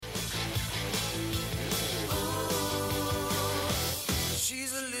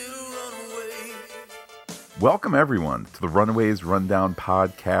Welcome, everyone, to the Runaways Rundown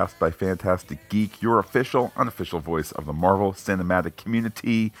podcast by Fantastic Geek, your official, unofficial voice of the Marvel Cinematic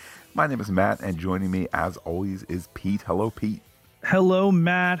Community. My name is Matt, and joining me, as always, is Pete. Hello, Pete. Hello,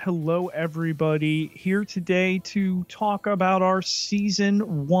 Matt. Hello, everybody. Here today to talk about our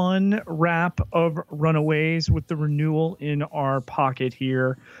season 1 wrap of Runaways with the renewal in our pocket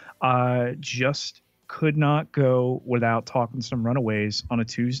here. Just could not go without talking some Runaways on a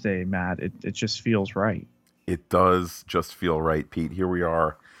Tuesday, Matt. It just feels right. It does just feel right, Pete. Here we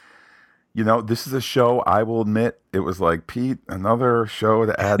are. You know, this is a show, I will admit, it was like, Pete, another show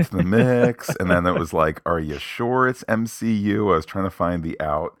to add to the mix. And then it was like, are you sure it's MCU? I was trying to find the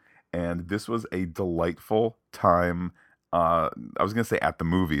out. And this was a delightful time. I was going to say at the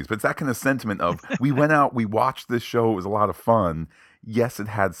movies, but it's that kind of sentiment of we went out, we watched this show, it was a lot of fun. Yes, it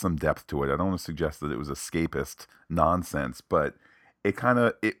had some depth to it. I don't want to suggest that it was escapist nonsense, but it kind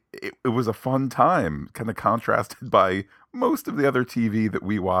of it was a fun time, kind of contrasted by most of the other TV that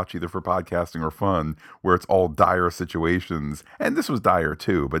we watch, either for podcasting or fun, where it's all dire situations. And this was dire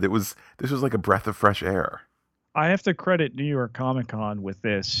too, but this was like a breath of fresh air. I have to credit New York Comic Con with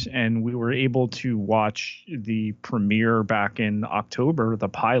this, and we were able to watch the premiere back in October, the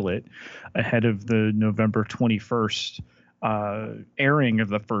pilot, ahead of the November 21st airing of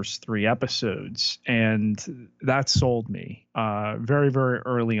the first 3 episodes, and that sold me very, very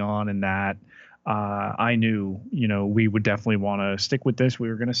early on in that. I knew, we would definitely want to stick with this. We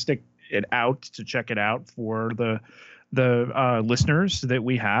were going to stick it out to check it out for the listeners that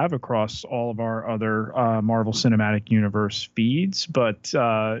we have across all of our other Marvel Cinematic Universe feeds. But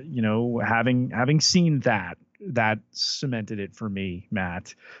having seen that cemented it for me,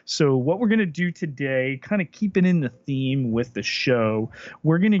 Matt. So what we're going to do today, kind of keeping in the theme with the show,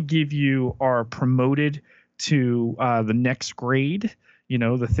 we're going to give you our promoted to the next grade.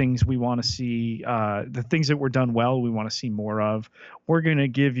 The things we want to see, the things that were done well, we want to see more of. We're going to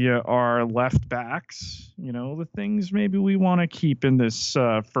give you our left backs, the things maybe we want to keep in this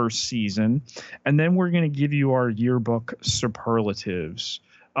first season. And then we're going to give you our yearbook superlatives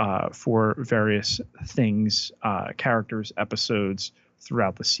for various things, characters, episodes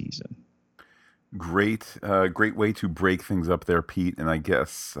throughout the season. Great way to break things up there, Pete. And I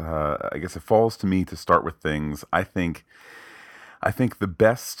guess it falls to me to start with things. I think the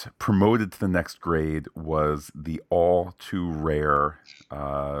best promoted to the next grade was the all too rare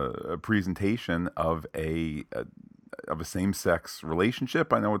presentation of a same-sex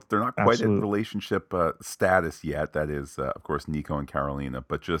relationship. I know they're not quite Absolutely. at relationship status yet. That is, of course, Nico and Carolina.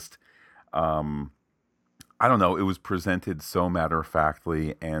 But just, I don't know. It was presented so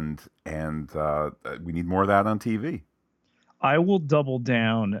matter-of-factly, and we need more of that on TV. I will double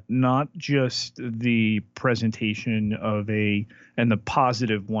down, not just the presentation and the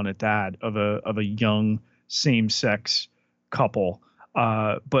positive one at that, of a young same-sex couple,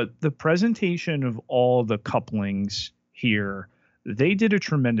 but the presentation of all the couplings here. They did a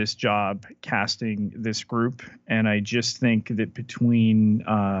tremendous job casting this group, and I just think that between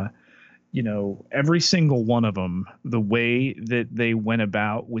every single one of them, the way that they went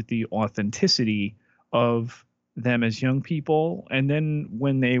about with the authenticity of them as young people, and then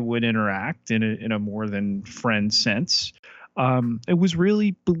when they would interact in a more than friend sense, it was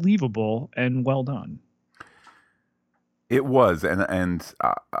really believable and well done. It was, and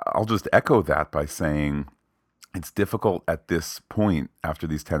I'll just echo that by saying it's difficult at this point, after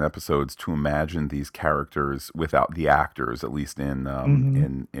these 10 episodes, to imagine these characters without the actors, at least in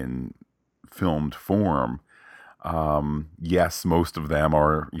in filmed form. Yes, most of them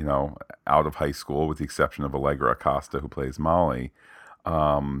are, out of high school, with the exception of Allegra Acosta, who plays Molly.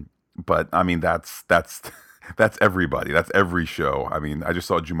 But I mean, that's that's everybody. That's every show. I mean, I just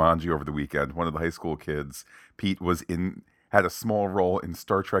saw Jumanji over the weekend. One of the high school kids, Pete, had a small role in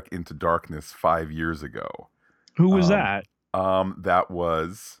Star Trek Into Darkness 5 years ago. Who was that? That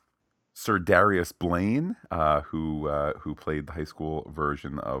was Sir Darius Blaine, who played the high school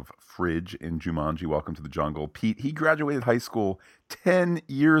version of Fridge in Jumanji: Welcome to the Jungle. Pete, he graduated high school 10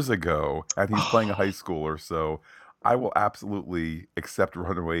 years ago, and he's playing a high schooler. So I will absolutely accept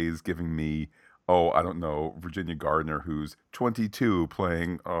Runaways giving me, I don't know, Virginia Gardner, who's 22,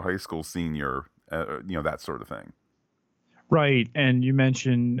 playing a high school senior, that sort of thing. Right. And you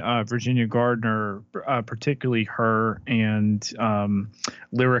mentioned Virginia Gardner, particularly her and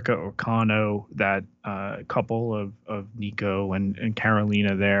Lyrica Okano, that couple of Nico and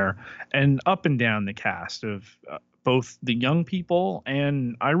Carolina there, and up and down the cast of both the young people.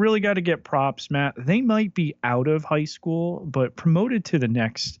 And I really got to get props, Matt. They might be out of high school, but promoted to the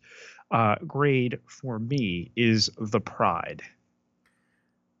next grade for me is The Pride.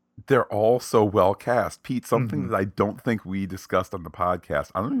 they're all so well cast. Pete, something Hmm. that I don't think we discussed on the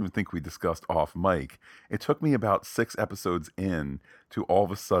podcast, I don't even think we discussed off mic. It took me about 6 episodes in to all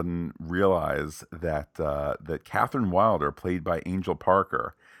of a sudden realize that Catherine Wilder, played by Angel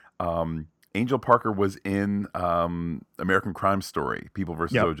Parker, um, Angel Parker was in American Crime Story, People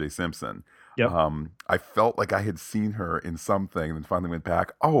versus Yep. O.J. Simpson. Yep. I felt like I had seen her in something, and finally went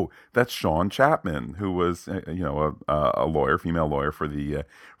back. Oh, that's Sean Chapman, who was, a lawyer, female lawyer for the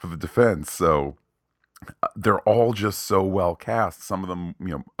defense. So they're all just so well cast. Some of them,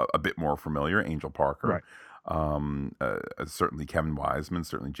 a bit more familiar. Angel Parker, Right. certainly Kevin Wiseman,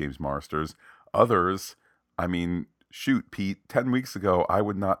 certainly James Marsters. Others, I mean, shoot, Pete. 10 weeks ago, I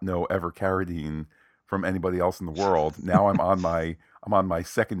would not know Ever Carradine from anybody else in the world. Now I'm on my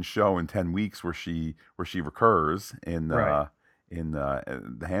second show in 10 weeks where she recurs Right. in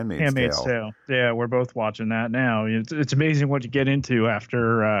The Handmaid's Handmaid's Tale. Tale. Yeah, we're both watching that now. It's amazing what you get into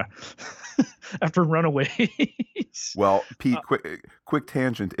after after Runaways. Well, Pete, Uh, quick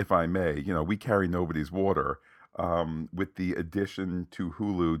tangent, if I may. We carry nobody's water. With the addition to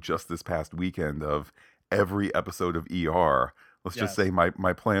Hulu just this past weekend of every episode of ER, let's just say yes.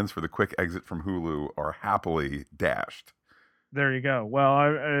 my plans for the quick exit from Hulu are happily dashed. There you go.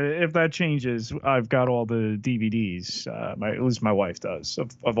 Well, if that changes, I've got all the DVDs. At least my wife does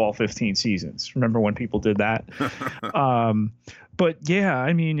of all 15 seasons. Remember when people did that? Um, but yeah,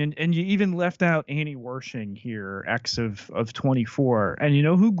 I mean, and you even left out Annie Wershing here, ex of 24. And you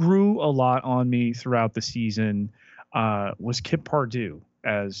know who grew a lot on me throughout the season was Kip Pardue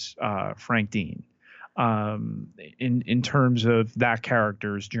as Frank Dean. In terms of that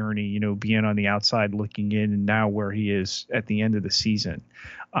character's journey, being on the outside looking in, and now where he is at the end of the season.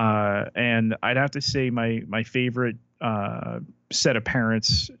 And I'd have to say my favorite set of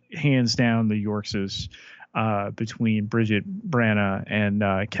parents, hands down, the Yorkses, between Bridget Branna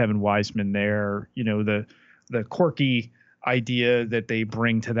and Kevin Wiseman. There, the quirky idea that they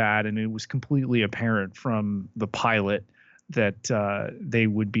bring to that, and it was completely apparent from the pilot that they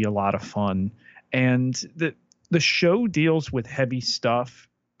would be a lot of fun. And the show deals with heavy stuff,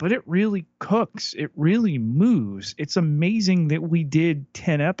 but it really cooks. It really moves. It's amazing that we did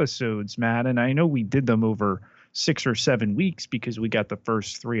 10 episodes, Matt, and I know we did them over 6 or 7 weeks because we got the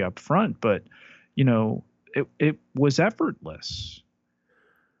first three up front, but it was effortless.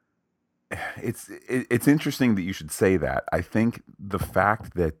 It's interesting that you should say that. I think the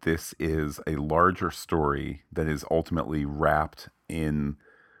fact that this is a larger story that is ultimately wrapped in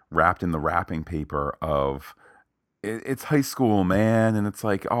the wrapping paper of it's high school, man, and it's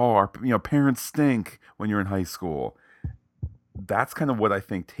like, oh, our parents stink when you're in high school. That's kind of what I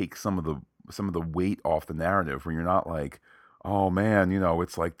think takes some of the weight off the narrative, where you're not like, oh man,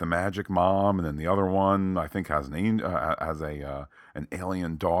 it's like the magic mom, and then the other one I think has an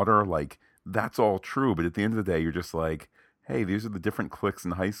alien daughter. Like, that's all true, but at the end of the day, you're just like, hey, these are the different cliques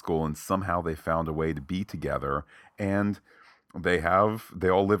in high school, and somehow they found a way to be together, and they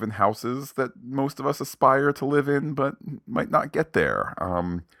all live in houses that most of us aspire to live in, but might not get there.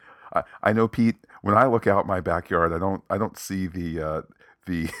 I know, Pete. When I look out my backyard, I don't see the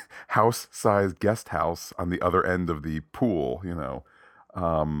house sized guest house on the other end of the pool.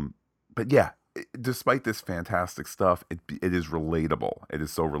 But yeah, despite this fantastic stuff, it is relatable. It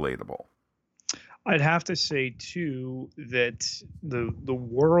is so relatable. I'd have to say too that the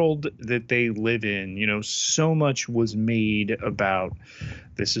world that they live in, so much was made about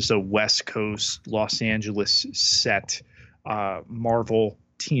this is a West Coast Los Angeles set Marvel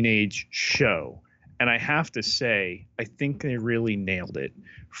teenage show. And I have to say, I think they really nailed it,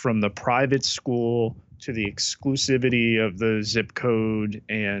 from the private school to the exclusivity of the zip code,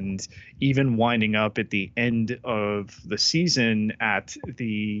 and even winding up at the end of the season at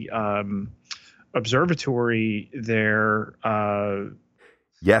the observatory there.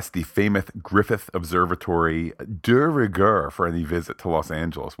 Yes, the famous Griffith Observatory de rigueur for any visit to Los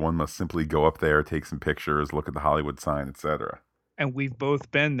Angeles. One must simply go up there, take some pictures, look at the Hollywood sign, etc. And we've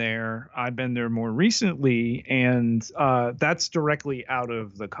both been there. I've been there more recently, and that's directly out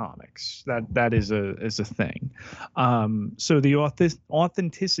of the comics. That is a thing. So the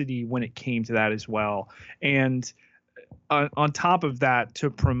authenticity when it came to that as well, and on top of that, to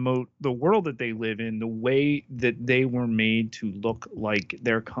promote the world that they live in, the way that they were made to look like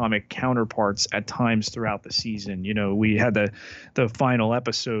their comic counterparts at times throughout the season. We had the final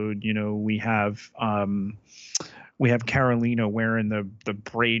episode. We have Carolina wearing the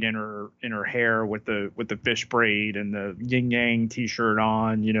braid in her hair with the fish braid and the yin yang t-shirt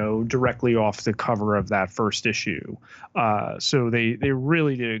on, directly off the cover of that first issue. So they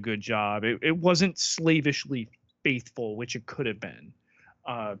really did a good job. It wasn't slavishly faithful, which it could have been.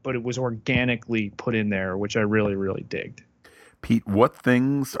 but it was organically put in there, which I really, really digged. Pete, what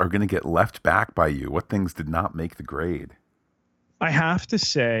things are going to get left back by you? What things did not make the grade? I have to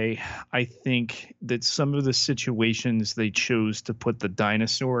say, I think that some of the situations they chose to put the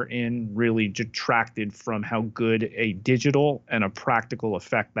dinosaur in really detracted from how good a digital and a practical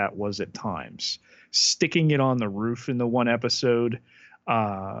effect that was at times. Sticking it on the roof in the one episode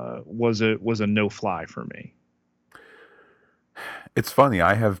was a no fly for me. It's funny.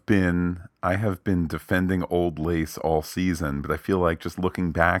 I have been defending Old Lace all season, but I feel like just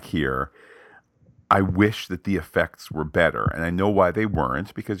looking back here, I wish that the effects were better, and I know why they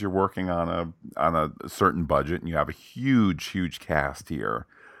weren't because you're working on a certain budget and you have a huge cast here.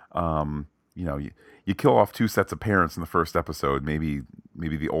 You kill off two sets of parents in the first episode. Maybe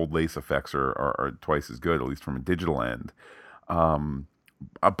the Old Lace effects are twice as good, at least from a digital end. Um,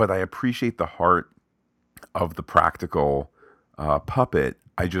 but I appreciate the heart of the practical puppet.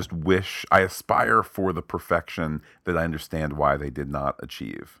 I just wish I aspire for the perfection that I understand why they did not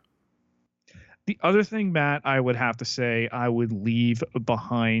achieve. The other thing, Matt, I would have to say I would leave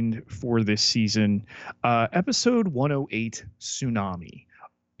behind for this season, episode 108, Tsunami,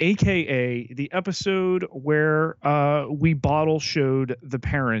 aka the episode where we bottle showed the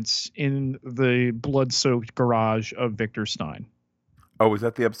parents in the blood-soaked garage of Victor Stein. Oh, is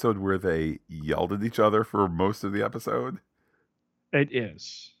that the episode where they yelled at each other for most of the episode? It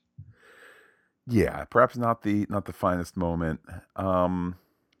is. Yeah, perhaps not the finest moment. Um,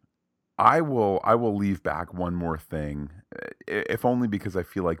 I will leave back one more thing, if only because I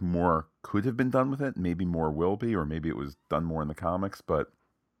feel like more could have been done with it. Maybe more will be, or maybe it was done more in the comics. But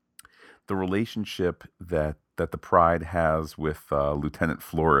the relationship that the Pride has with Lieutenant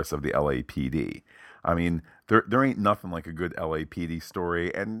Flores of the LAPD. I mean, there ain't nothing like a good LAPD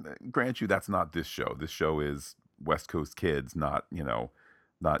story. And grant you, that's not this show. This show is West Coast Kids, not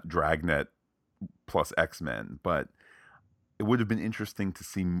Dragnet plus X Men. But it would have been interesting to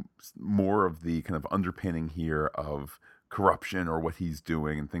see more of the kind of underpinning here of corruption or what he's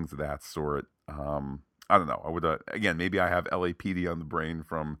doing and things of that sort. I don't know. I would again, maybe I have LAPD on the brain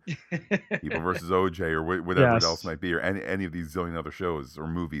from People versus OJ or whatever it else Yes. might be, or any of these zillion other shows or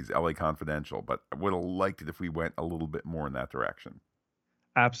movies, LA Confidential. But I would have liked it if we went a little bit more in that direction.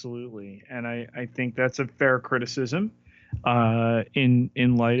 Absolutely, and I think that's a fair criticism,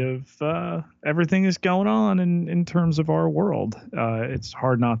 in light of everything that's going on in terms of our world. It's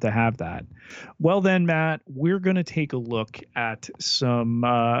hard not to have that. Well, then, Matt, we're going to take a look at some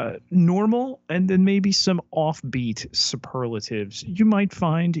normal and then maybe some offbeat superlatives you might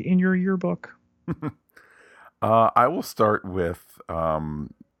find in your yearbook. I will start with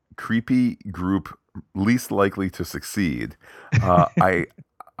creepy group least likely to succeed.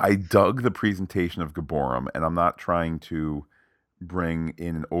 I dug the presentation of Gaborum, and I'm not trying to bring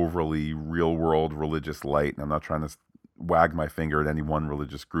in an overly real world religious light, and I'm not trying to wag my finger at any one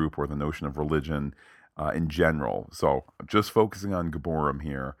religious group or the notion of religion in general. So just focusing on Gaborum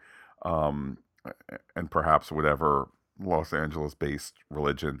here, um, and perhaps whatever Los Angeles based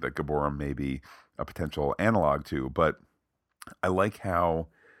religion that Gaborum may be a potential analog to. But I like how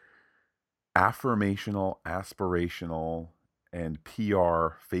affirmational, aspirational, and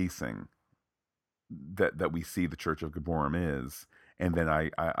PR facing that we see the Church of Gaborum is. And then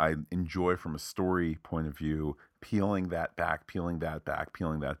I enjoy from a story point of view peeling that back, peeling that back,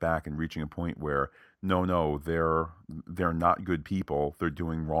 peeling that back, and reaching a point where no, they're not good people. They're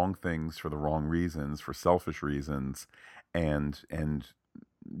doing wrong things for the wrong reasons, for selfish reasons, and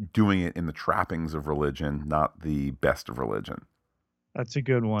doing it in the trappings of religion, not the best of religion. That's a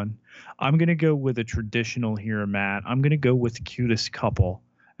good one. I'm going to go with a traditional here, Matt. I'm going to go with Cutest Couple.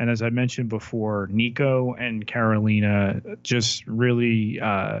 And as I mentioned before, Nico and Carolina just really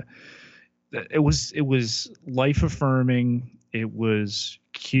it was life affirming. It was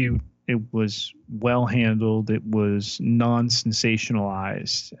cute. It was well handled. It was non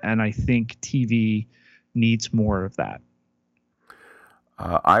sensationalized. And I think TV needs more of that.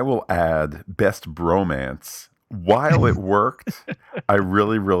 I will add best bromance. While it worked, I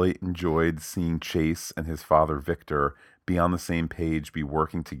really enjoyed seeing Chase and his father Victor be on the same page, be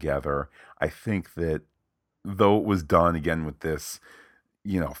working together. I think that though it was done again with this,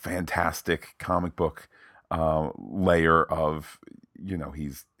 fantastic comic book layer of,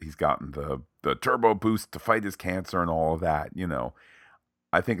 he's gotten the turbo boost to fight his cancer and all of that.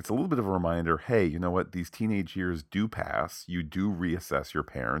 I think it's a little bit of a reminder, hey, you know what? These teenage years do pass. You do reassess your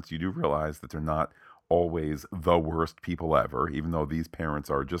parents. You do realize that they're not always the worst people ever, even though these parents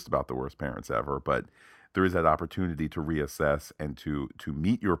are just about the worst parents ever. But there is that opportunity to reassess and to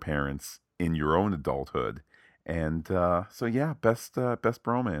meet your parents in your own adulthood And so yeah, best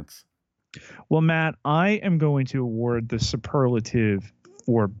bromance. Well, Matt, I am going to award the superlative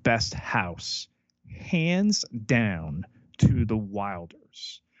for best house, hands down, to the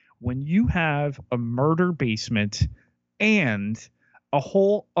Wilders. When you have a murder basement and a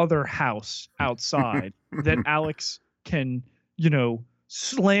whole other house outside that Alex can,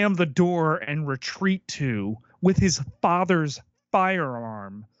 slam the door and retreat to with his father's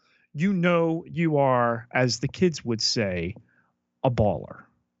firearm, you are, as the kids would say, a baller.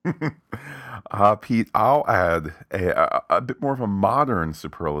 Pete, I'll add a bit more of a modern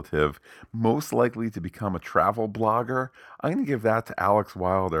superlative, most likely to become a travel blogger. I'm going to give that to Alex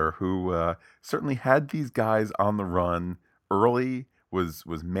Wilder, who certainly had these guys on the run early, was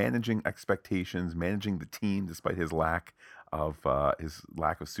managing expectations, managing the team despite his lack of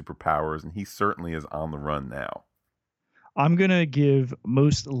superpowers, and he certainly is on the run now. I'm going to give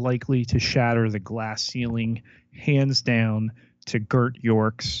most likely to shatter the glass ceiling, hands down, to Gert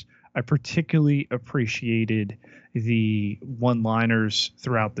Yorks. I particularly appreciated the one-liners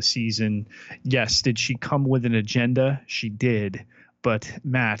throughout the season. Yes, did she come with an agenda? She did. But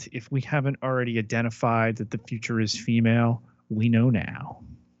Matt, if we haven't already identified that the future is female, we know now.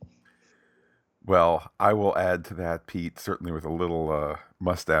 Well, I will add to that, Pete, certainly with a little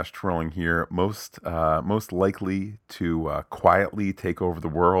mustache twirling here. Most likely to quietly take over the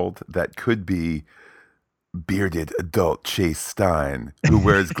world. That could be bearded adult Chase Stein, who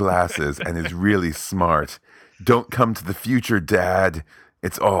wears glasses and is really smart. Don't come to the future, Dad.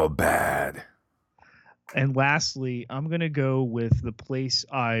 It's all bad. And lastly, I'm going to go with the place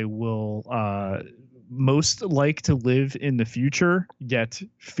I will most like to live in the future, yet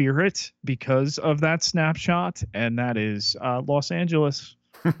fear it because of that snapshot, and that is Los Angeles.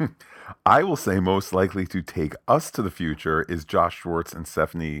 I will say most likely to take us to the future is Josh Schwartz and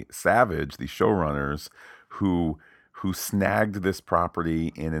Stephanie Savage, the showrunners, who snagged this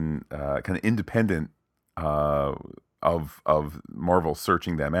property in an kind of independent of Marvel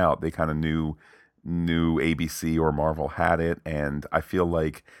searching them out. They kind of knew ABC or Marvel had it, and I feel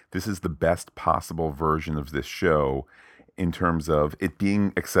like this is the best possible version of this show in terms of it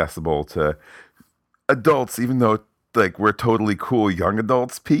being accessible to adults, even though like we're totally cool young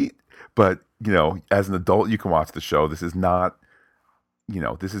adults, Pete. But as an adult, you can watch the show. This is not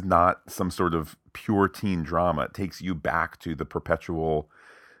some sort of pure teen drama. It takes you back to the perpetual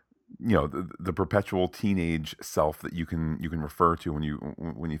the perpetual teenage self that you can refer to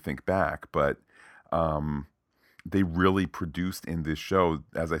when you think back. But they really produced in this show,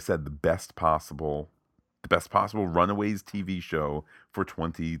 as I said, the best possible Runaways TV show for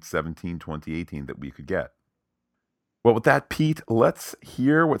 2017, 2018 that we could get. Well, with that, Pete, let's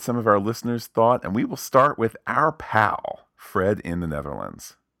hear what some of our listeners thought, and we will start with our pal, Fred in the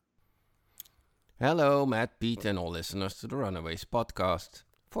Netherlands. Hello, Matt, Pete, and all listeners to the Runaways podcast.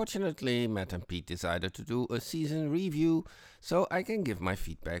 Fortunately, Matt and Pete decided to do a season review, so I can give my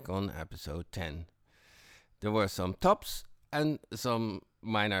feedback on episode 10. There were some tops and some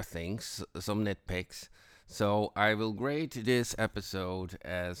minor things, some nitpicks, so I will grade this episode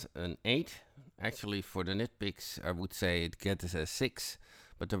as an 8. Actually, for the nitpicks, I would say it gets a 6,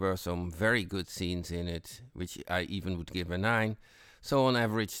 but there were some very good scenes in it, which I even would give a 9. So on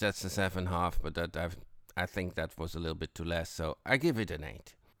average, that's a 7.5, but I think that was a little bit too less, so I give it an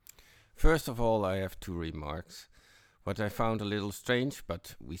 8. First of all, I have 2 remarks. What I found a little strange,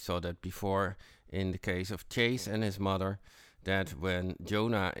 but we saw that before in the case of Chase and his mother, that when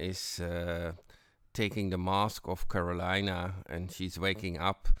Jonah is taking the mask of Carolina and she's waking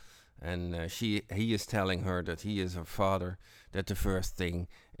up, and he is telling her that he is her father, that the first thing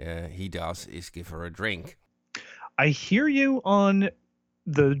he does is give her a drink. I hear you on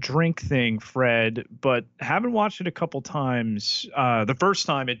the drink thing, Fred, but haven't watched it a couple times. The first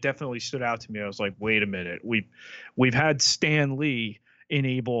time it definitely stood out to me. I was like, wait a minute. We've had Stan Lee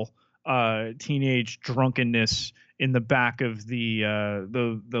enable teenage drunkenness in the back of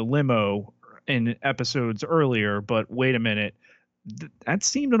the limo in episodes earlier, but wait a minute. That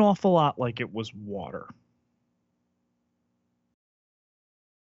seemed an awful lot like it was water.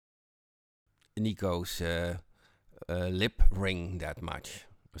 Nico's lip ring that much,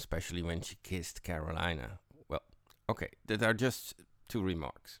 especially when she kissed Carolina. Well, okay, that are just 2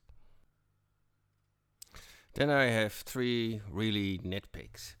 remarks. Then I have 3 really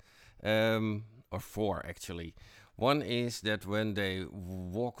nitpicks, or 4 actually. One is that when they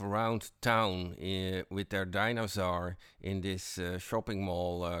walk around town with their dinosaur in this shopping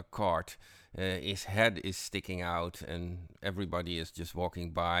mall cart, his head is sticking out and everybody is just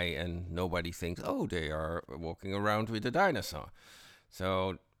walking by and nobody thinks, oh, they are walking around with a dinosaur.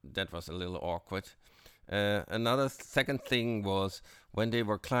 So that was a little awkward. Another second thing was when they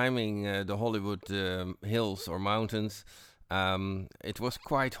were climbing the Hollywood hills or mountains. It was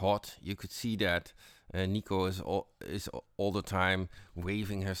quite hot. You could see that. Nico is all the time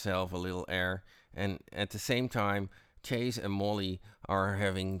waving herself a little air, and at the same time, Chase and Molly are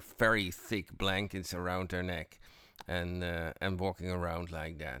having very thick blankets around their neck, and walking around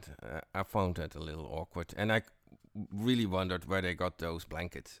like that. I found that a little awkward, and I really wondered where they got those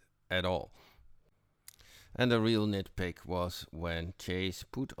blankets at all. And the real nitpick was when Chase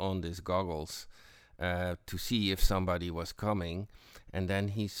put on these goggles to see if somebody was coming, and then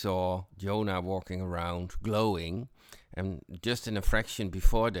he saw Jonah walking around glowing, and just in a fraction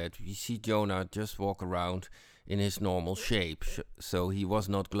before that we see Jonah just walk around in his normal shape, so he was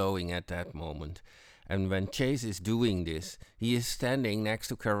not glowing at that moment. And when Chase is doing this, he is standing next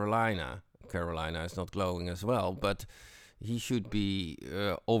to Carolina. Carolina is not glowing as well, but he should be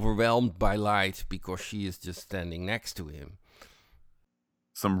overwhelmed by light because she is just standing next to him.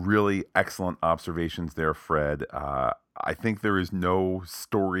 Some really excellent observations there, Fred. I think there is no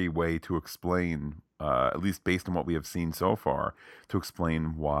story way to explain, at least based on what we have seen so far, to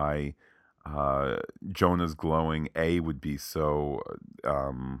explain why Jonah's glowing would be so,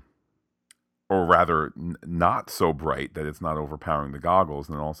 or rather not so bright that it's not overpowering the goggles,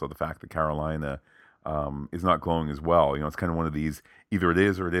 and then also the fact that Carolina is not glowing as well. It's kind of one of these, either it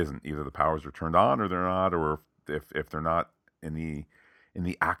is or it isn't. Either the powers are turned on or they're not, or if they're not in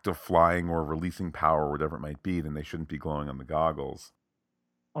the act of flying or releasing power, or whatever it might be, then they shouldn't be glowing on the goggles.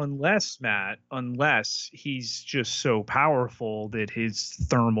 Unless he's just so powerful that his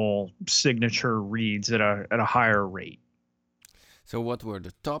thermal signature reads at a higher rate. So what were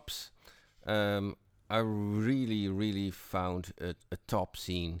the tops? I really found a top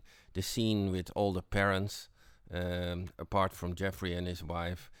scene. The scene with all the parents, apart from Jeffrey and his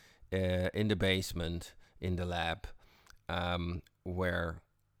wife, in the basement, in the lab, where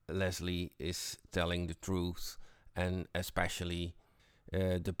Leslie is telling the truth, and especially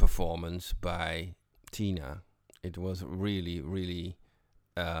the performance by Tina. It was really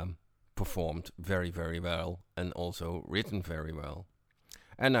performed very well, and also written very well.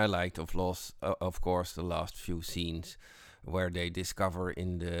 And I liked, of course, the last few scenes where they discover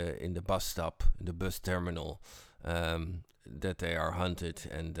in the bus stop, the bus terminal, that they are hunted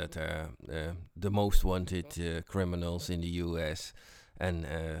and that they're the most wanted criminals in the US, and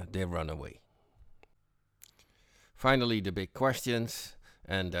they run away. Finally, the big questions,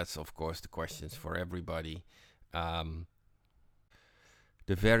 and that's of course the questions for everybody.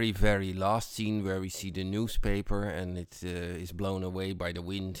 The very last scene where we see the newspaper and it is blown away by the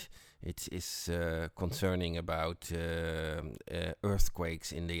wind. It is concerning about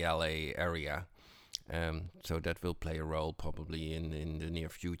earthquakes in the LA area. So that will play a role probably in the near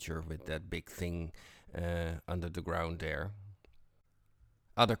future with that big thing under the ground there.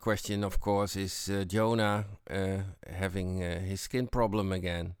 Other question, of course, is Jonah having his skin problem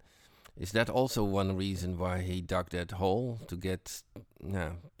again. Is that also one reason why he dug that hole, to get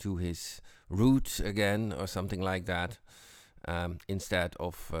to his roots again or something like that, instead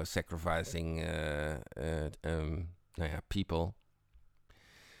of sacrificing people?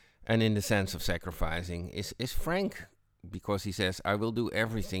 And in the sense of sacrificing, is Frank, because he says, I will do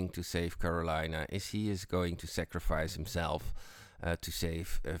everything to save Carolina, is going to sacrifice himself to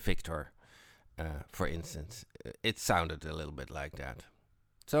save Victor, for instance? It sounded a little bit like that.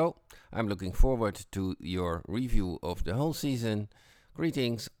 So, I'm looking forward to your review of the whole season.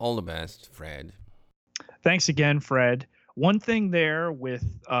 Greetings, all the best, Fred. Thanks again, Fred. One thing there with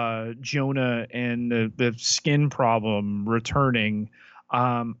Jonah and the skin problem returning,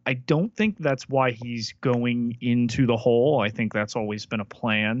 I don't think that's why he's going into the hole. I think that's always been a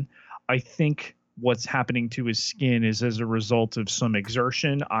plan. I think what's happening to his skin is as a result of some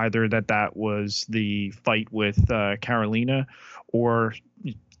exertion, either that was the fight with Carolina, or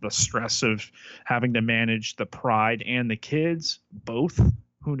the stress of having to manage the pride and the kids, both.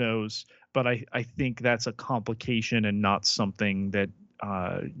 Who knows? But I think that's a complication and not something that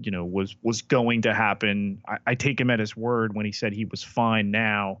was going to happen. I take him at his word when he said he was fine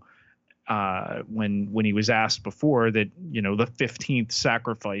now. When he was asked before that, the 15th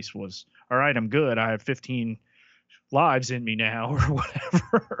sacrifice was, all right, I'm good. I have 15 lives in me now, or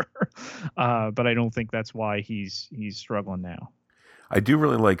whatever. But I don't think that's why he's struggling now. I do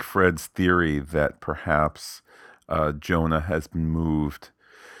really like Fred's theory that perhaps Jonah has been moved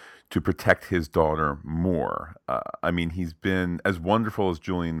to protect his daughter more. I mean, he's been, as wonderful as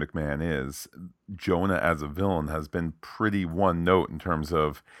Julian McMahon is, Jonah as a villain has been pretty one note in terms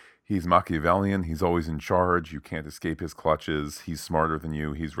of he's Machiavellian, he's always in charge, you can't escape his clutches, he's smarter than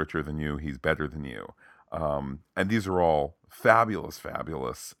you, he's richer than you, he's better than you. And these are all fabulous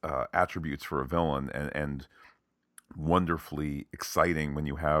attributes for a villain, and wonderfully exciting when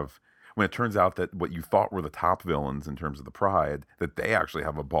it turns out that what you thought were the top villains in terms of the Pride, that they actually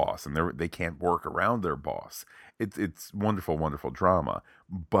have a boss and they can't work around their boss. It's wonderful drama,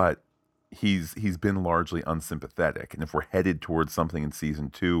 but he's been largely unsympathetic. And if we're headed towards something in season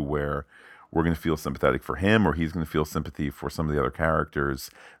 2 where we're going to feel sympathetic for him, or he's going to feel sympathy for some of the other characters,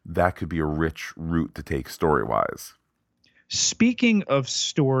 that could be a rich route to take story-wise. Speaking of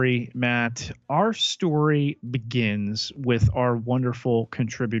story, Matt, our story begins with our wonderful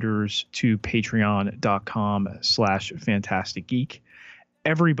contributors to patreon.com/fantasticgeek.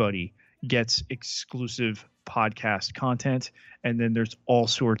 Everybody gets exclusive podcast content, and then there's all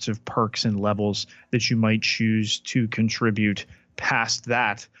sorts of perks and levels that you might choose to contribute past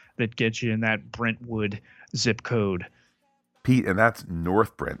that gets you in that Brentwood zip code. Pete, and that's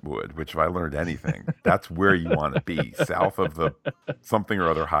North Brentwood, which if I learned anything, that's where you want to be, south of the something or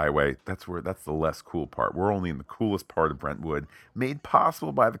other highway. That's the less cool part. We're only in the coolest part of Brentwood, made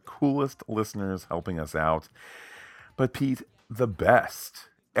possible by the coolest listeners helping us out. But Pete, the best,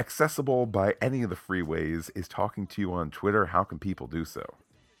 accessible by any of the freeways, is talking to you on Twitter. How can people do so?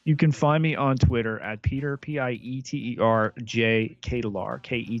 You can find me on Twitter at Peter, Pieter J. Ketelaar,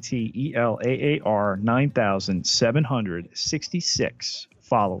 Ketelaar, 9,766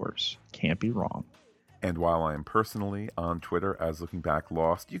 followers. Can't be wrong. And while I am personally on Twitter as Looking Back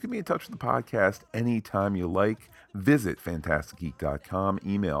Lost, you can be in touch with the podcast anytime you like. Visit fantasticgeek.com,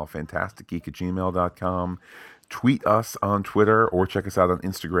 email fantasticgeek@gmail.com, tweet us on Twitter, or check us out on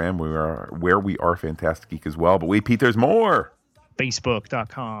Instagram where we are Fantastic Geek as well. But wait, Pete, there's more.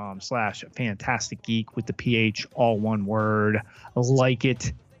 Facebook.com/fantasticgeek with the PH, all one word. Like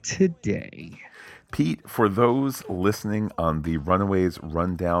it today. Pete, for those listening on the Runaways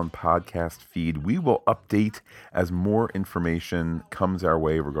Rundown podcast feed, we will update as more information comes our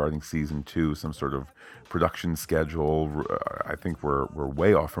way regarding season 2, some sort of production schedule. I think we're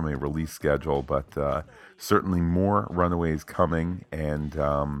way off from a release schedule, but certainly more Runaways coming,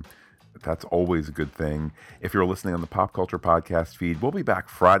 and that's always a good thing. If you're listening on the Pop Culture Podcast feed, we'll be back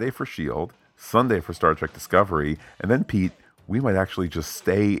Friday for S.H.I.E.L.D., Sunday for Star Trek Discovery, and then, Pete, we might actually just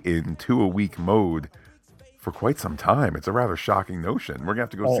stay in 2-a-week mode for quite some time. It's a rather shocking notion. We're going to have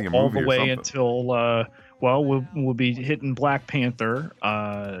to go see a movie all the way or until, we'll be hitting Black Panther,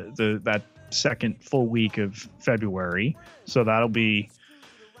 that second full week of February. So that'll be...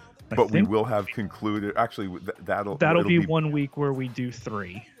 we will have concluded... Actually, that'll be 1 week where we do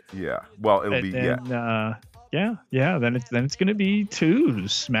 3. Yeah. Well, it'll be... Then it's going to be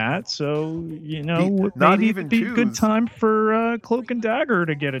 2s, Matt. So, Pete, maybe it'd be a good time for Cloak and Dagger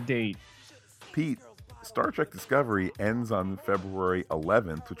to get a date. Pete, Star Trek Discovery ends on February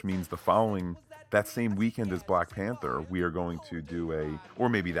 11th, which means that same weekend as Black Panther, we are going to do or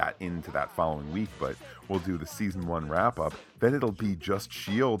maybe that into that following week, but we'll do the season 1 wrap up. Then it'll be just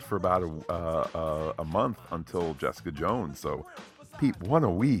S.H.I.E.L.D. for about a month until Jessica Jones. So, Pete, 1 a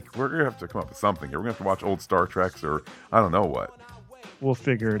week. We're going to have to come up with something here. We're going to have to watch old Star Treks, or I don't know what. We'll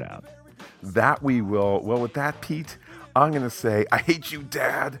figure it out. That we will. Well, with that, Pete, I'm going to say, I hate you,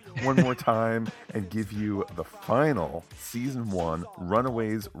 Dad, one more time, and give you the final season 1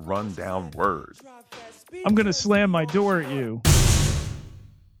 Runaways Rundown word. I'm going to slam my door at you.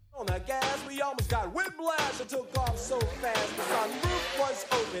 On the gas, we almost got whiplash. It took off so fast. The sunroof was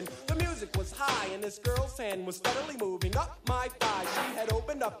open, the music was high, and this girl's hand was steadily moving up my thigh. She had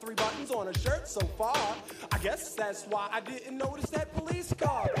opened up 3 buttons on her shirt so far. I guess that's why I didn't notice that police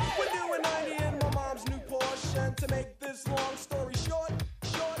car. We're doing 90 in my mom's new Porsche, and to make this long story short,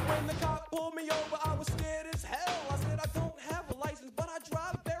 when the cop pulled me over, I was scared.